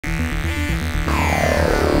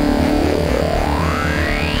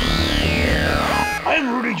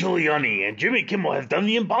Giuliani and Jimmy Kimmel have done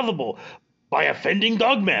the impossible by offending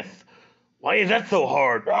dog meth. Why is that so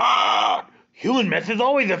hard? Human meth is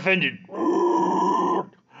always offended.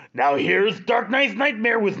 Now here's Dark Knight's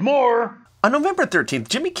Nightmare with more. On November 13th,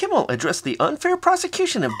 Jimmy Kimmel addressed the unfair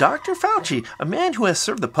prosecution of Dr. Fauci, a man who has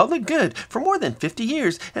served the public good for more than 50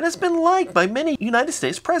 years and has been liked by many United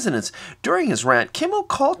States presidents. During his rant, Kimmel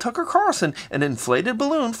called Tucker Carlson an inflated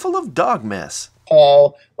balloon full of dog mess.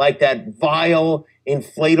 Paul, like that vile,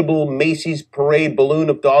 inflatable Macy's parade balloon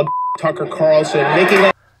of dog Tucker Carlson,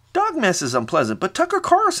 making Dog mess is unpleasant, but Tucker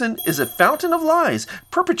Carlson is a fountain of lies,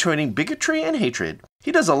 perpetuating bigotry and hatred.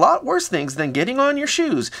 He does a lot worse things than getting on your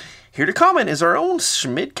shoes. Here to comment is our own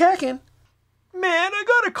Schmid Kacken. Man, I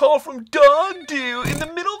got a call from Dog Dew in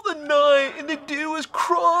the middle of the night, and the dude was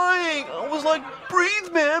crying. I was like,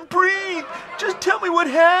 breathe, man, breathe. Just tell me what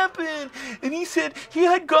happened. And he said he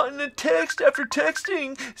had gotten a text after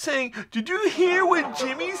texting saying, did you hear what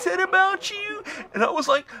Jimmy said about you? And I was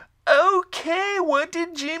like, okay, what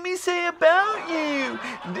did Jimmy say about you?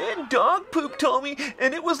 Then Dog Poop told me,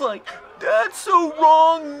 and it was like, that's so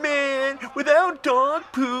wrong, man. Without dog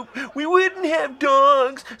poop, we wouldn't have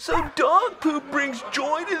dogs. So dog poop brings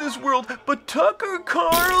joy to this world. But Tucker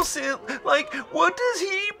Carlson, like, what does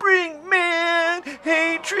he bring, man?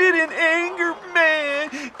 Hatred and anger,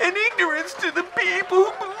 man. And ignorance to the people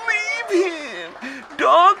who believe him.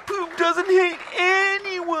 Dog poop doesn't hate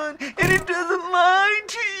anyone, and it doesn't lie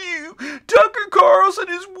to you. Tucker Carlson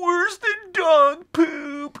is worse than dog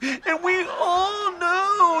poop, and we all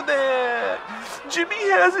know that. Jimmy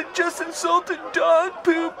hasn't just insulted dog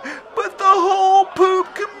poop, but the whole poop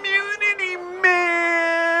community,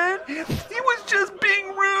 man. He was just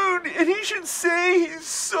being rude, and he should say he's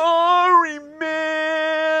sorry,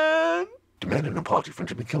 man. Demand an apology from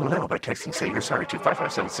Jimmy Kimmel now by texting "Say You're Sorry" to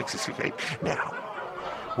 557-6668 now.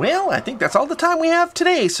 Well, I think that's all the time we have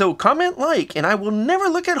today, so comment, like, and I will never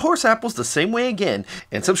look at horse apples the same way again.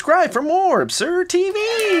 And subscribe for more Absurd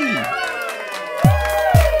TV!